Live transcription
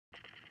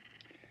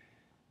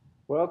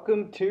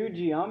Welcome to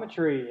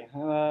geometry.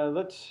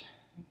 Let's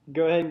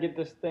go ahead and get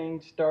this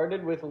thing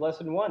started with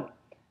lesson one.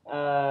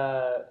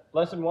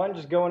 Lesson one,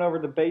 just going over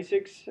the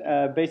basics,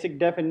 basic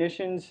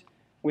definitions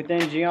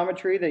within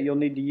geometry that you'll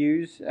need to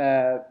use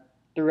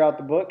throughout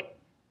the book.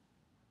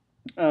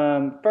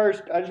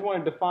 First, I just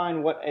want to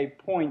define what a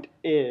point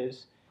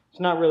is.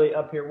 It's not really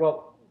up here.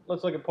 Well,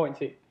 let's look at point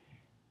C.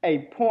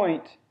 A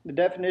point, the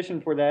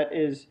definition for that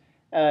is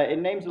it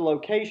names a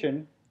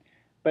location,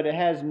 but it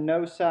has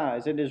no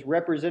size. It is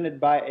represented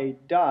by a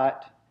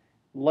dot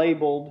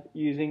labeled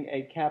using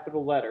a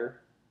capital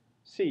letter,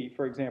 C,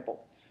 for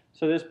example.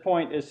 So this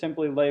point is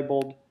simply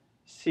labeled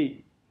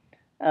C.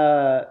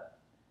 A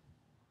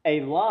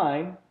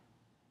line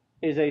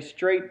is a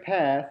straight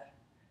path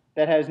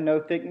that has no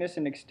thickness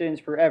and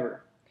extends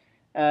forever.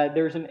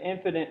 There's an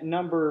infinite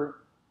number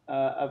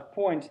of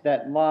points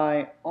that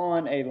lie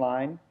on a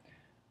line,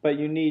 but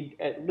you need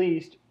at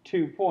least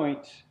 2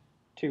 points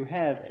to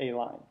have a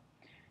line,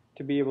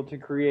 to be able to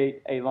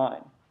create a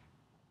line.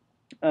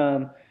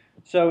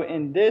 So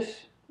in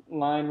this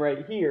line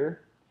right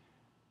here,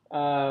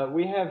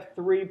 we have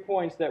 3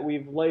 points that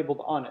we've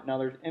labeled on it. Now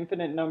there's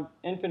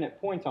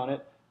infinite points on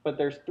it, but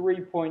there's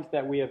 3 points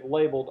that we have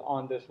labeled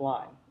on this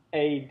line,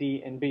 A,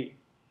 D, and B.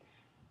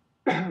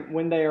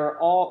 When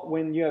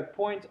you have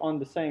points on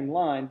the same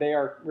line, they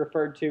are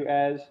referred to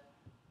as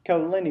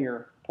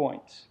collinear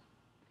points.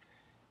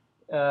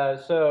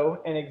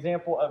 So an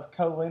example of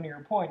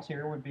collinear points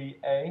here would be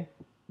A,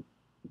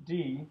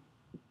 D,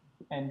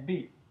 and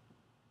B.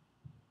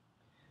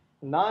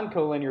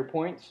 Non-collinear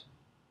points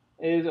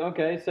is,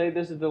 okay, say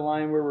this is the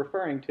line we're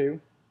referring to.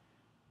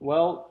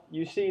 Well,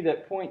 you see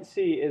that point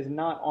C is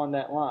not on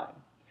that line.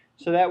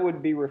 So that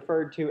would be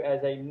referred to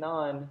as a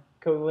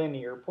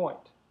non-collinear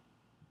point.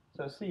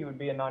 So C would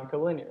be a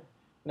non-collinear.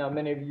 Now,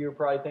 many of you are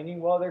probably thinking,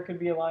 well, there could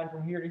be a line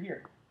from here to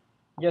here.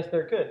 Yes,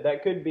 there could.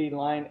 That could be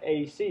line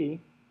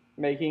AC,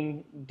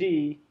 making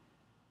D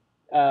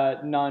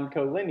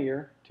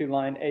non-collinear to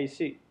line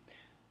AC.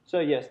 So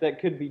yes,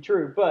 that could be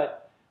true,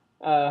 but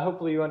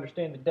hopefully you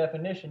understand the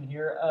definition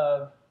here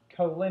of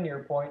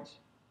collinear points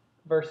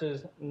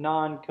versus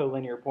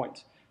non-collinear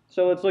points.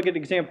 So let's look at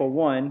example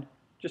 1,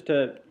 just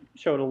to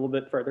show it a little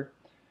bit further.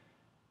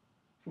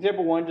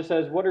 Example 1 just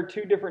says, what are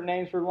 2 different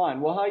names for a line?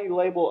 Well, how you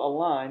label a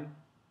line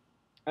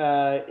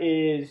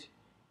is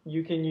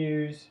you can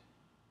use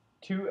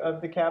 2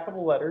 of the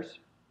capital letters,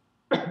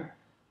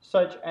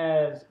 such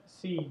as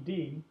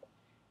CD,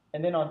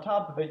 and then on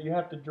top of it you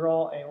have to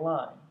draw a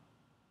line.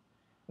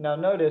 Now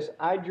notice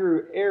I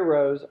drew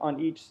arrows on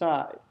each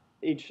side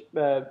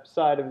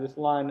of this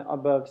line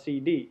above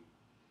CD.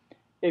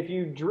 If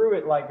you drew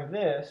it like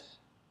this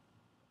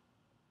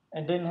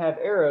and didn't have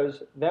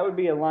arrows, that would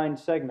be a line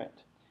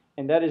segment,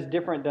 and that is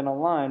different than a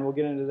line. We'll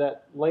get into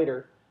that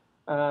later.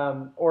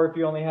 Or if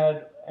you only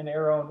had an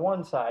arrow on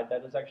one side,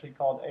 that is actually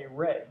called a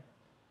ray.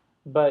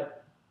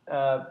 But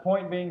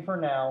point being for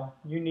now,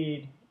 you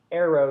need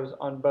arrows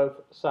on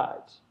both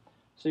sides.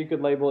 So you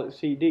could label it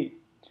CD.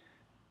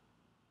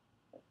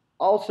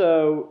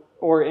 Also,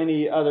 or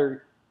any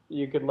other,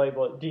 you could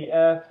label it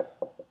DF,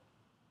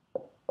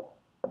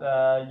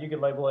 you could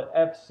label it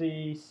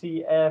FC,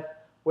 CF,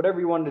 whatever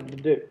you wanted to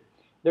do.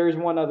 There is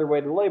one other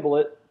way to label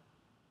it,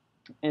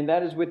 and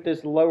that is with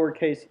this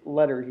lowercase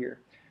letter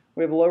here.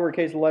 We have a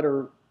lowercase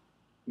letter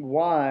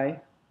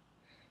y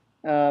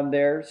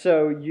there,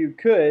 so you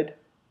could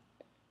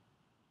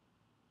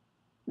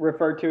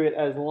refer to it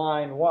as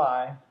line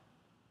Y,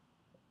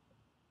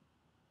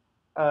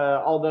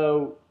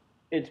 although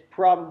it's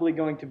probably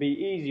going to be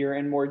easier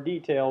and more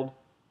detailed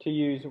to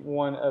use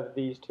one of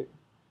these 2.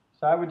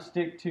 So I would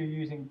stick to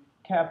using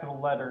capital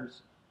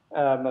letters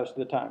most of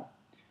the time.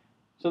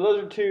 So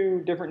those are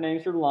 2 different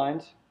names for the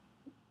lines,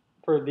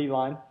 for the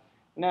line.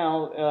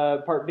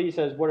 Now, part B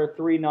says, what are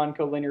 3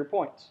 non-collinear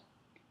points?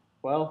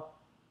 Well,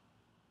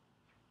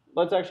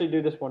 let's actually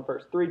do this one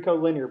first. 3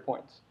 collinear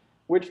points.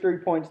 Which 3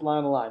 points lie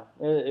on the line?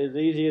 As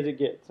easy as it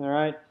gets, all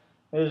right?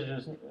 This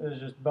is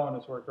just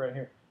bonus work right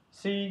here.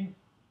 C,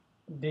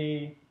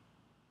 D,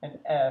 and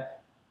F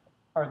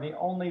are the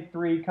only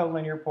 3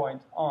 collinear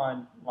points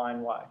on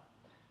line Y.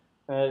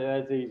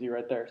 That's easy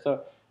right there.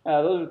 So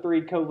those are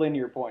 3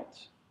 collinear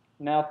points.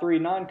 Now 3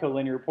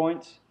 non-collinear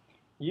points.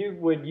 You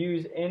would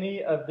use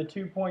any of the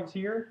 2 points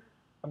here.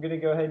 I'm going to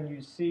go ahead and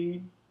use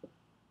C,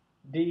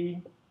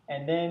 D,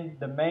 and then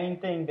the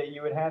main thing that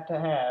you would have to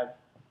have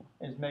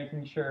is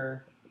making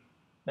sure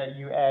that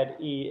you add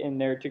E in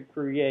there to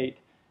create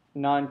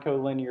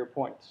non-collinear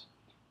points.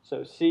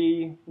 So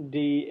C,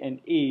 D, and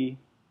E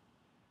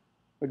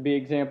would be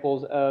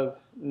examples of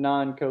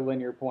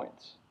non-collinear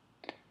points.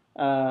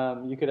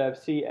 You could have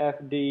C, F,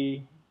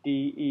 D,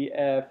 D, E,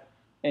 F,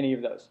 any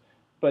of those.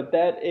 But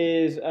that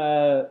is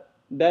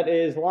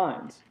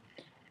lines.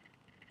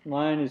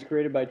 Line is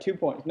created by 2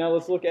 points. Now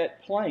let's look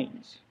at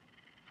planes.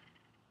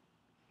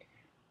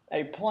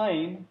 A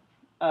plane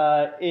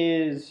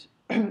is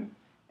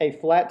a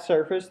flat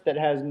surface that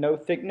has no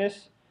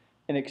thickness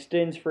and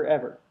extends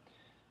forever.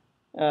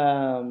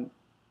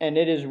 And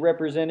it is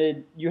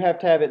represented, you have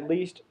to have at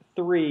least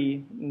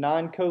three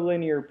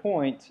non-collinear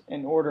points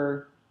in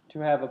order to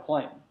have a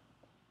plane.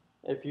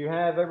 If you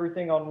have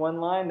everything on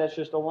one line, that's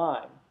just a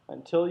line.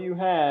 Until you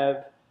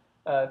have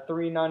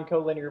three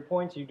non-collinear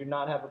points, you do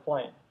not have a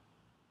plane.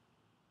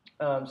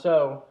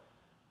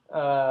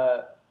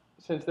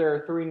 Since there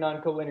are three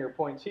non-collinear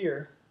points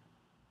here,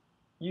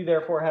 you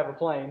therefore have a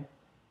plane.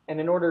 And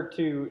in order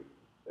to,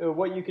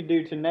 what you could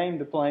do to name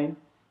the plane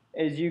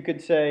is you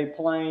could say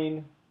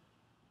plane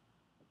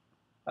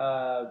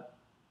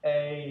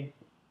A,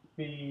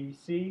 B,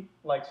 C,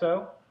 like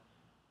so.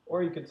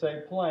 Or you could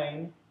say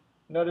plane,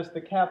 notice the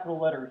capital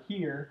letter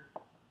here,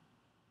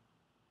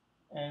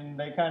 and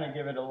they kind of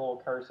give it a little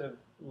cursive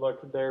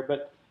look there,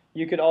 but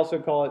you could also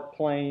call it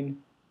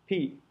plane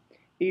P.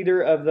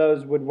 Either of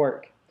those would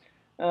work.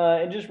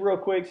 And just real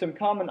quick, some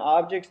common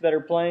objects that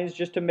are planes,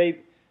 just to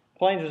make,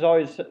 planes is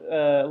always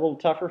a little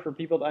tougher for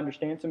people to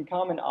understand. Some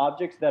common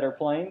objects that are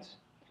planes,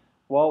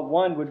 well,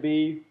 one would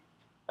be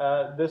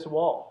this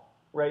wall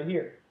right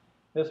here.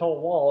 This whole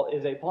wall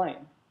is a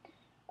plane.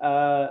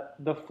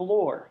 The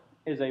floor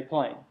is a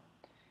plane.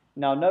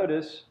 Now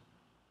notice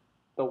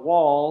the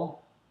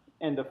wall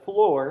and the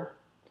floor,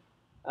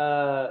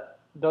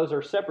 those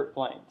are separate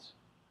planes.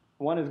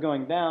 One is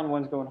going down,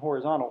 one's going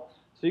horizontal.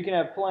 So you can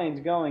have planes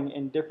going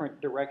in different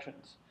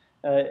directions,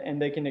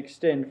 and they can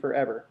extend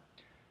forever.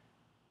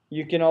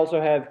 You can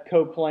also have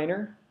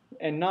coplanar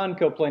and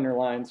non-coplanar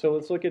lines. So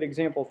let's look at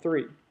example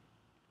 3.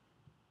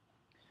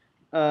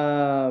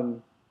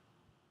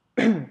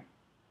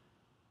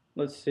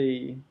 Let's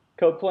see,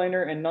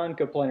 coplanar and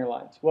non-coplanar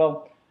lines.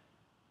 Well,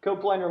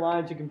 coplanar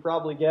lines, you can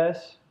probably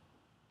guess,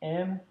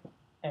 M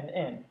and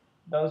N.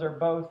 Those are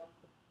both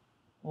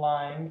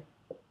lying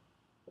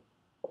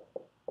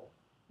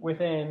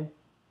within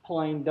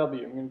plane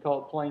W. I'm going to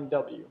call it plane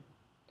W.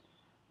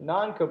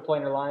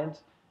 Non-coplanar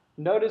lines,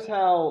 notice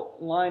how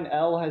line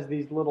L has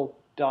these little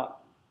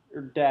dot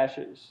or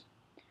dashes.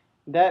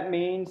 That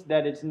means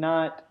that it's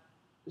not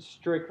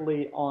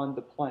strictly on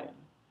the plane.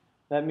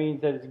 That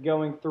means that it's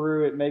going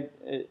through,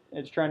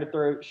 it's trying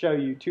to show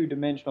you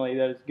two-dimensionally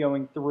that it's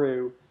going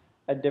through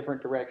a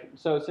different direction.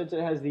 So since it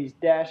has these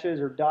dashes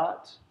or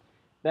dots,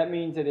 that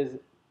means it is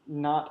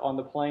not on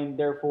the plane,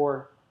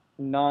 therefore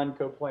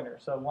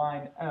non-coplanar. So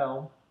line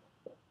L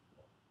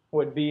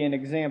would be an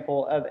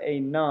example of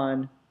a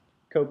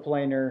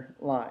non-coplanar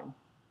line.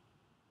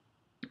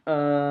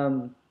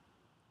 And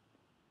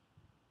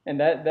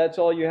that's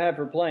all you have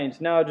for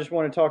planes. Now I just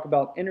want to talk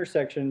about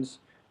intersections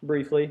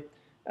briefly.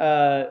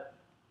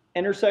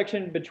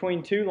 Intersection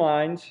between two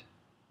lines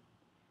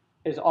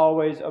is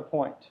always a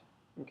point.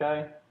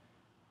 Okay?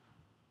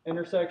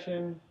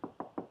 Intersection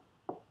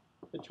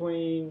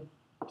between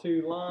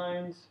two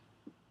lines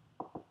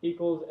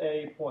equals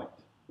a point.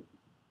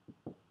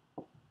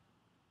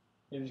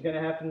 You're just going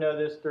to have to know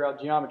this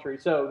throughout geometry.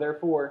 So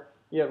therefore,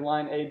 you have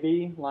line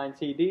AB, line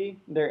CD,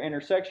 their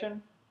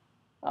intersection,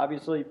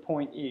 obviously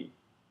point E.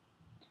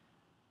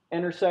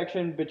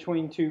 Intersection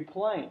between two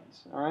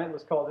planes. All right,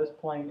 let's call this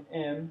plane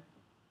M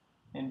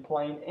and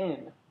plane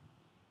N.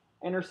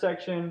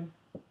 Intersection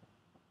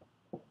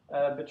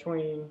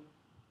between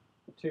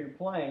two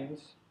planes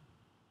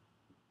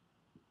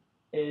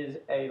is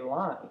a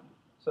line.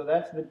 So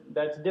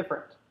that's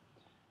different.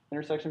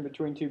 Intersection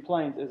between two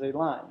planes is a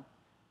line.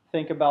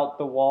 Think about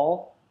the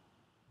wall,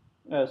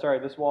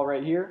 this wall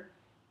right here,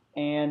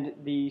 and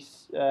the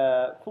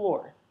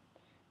floor.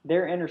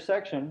 Their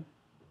intersection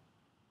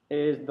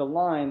is the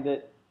line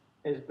that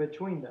is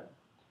between them.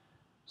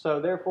 So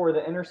therefore,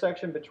 the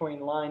intersection between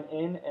line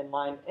N and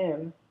line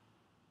M,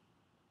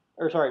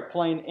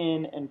 plane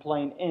N and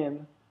plane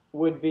M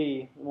would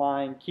be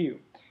line Q.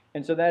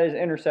 And so that is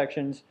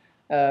intersections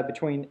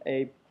between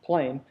a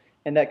plane,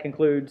 and that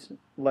concludes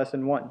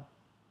lesson 1.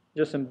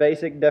 Just some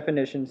basic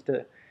definitions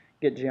to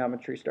get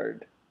geometry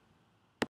started.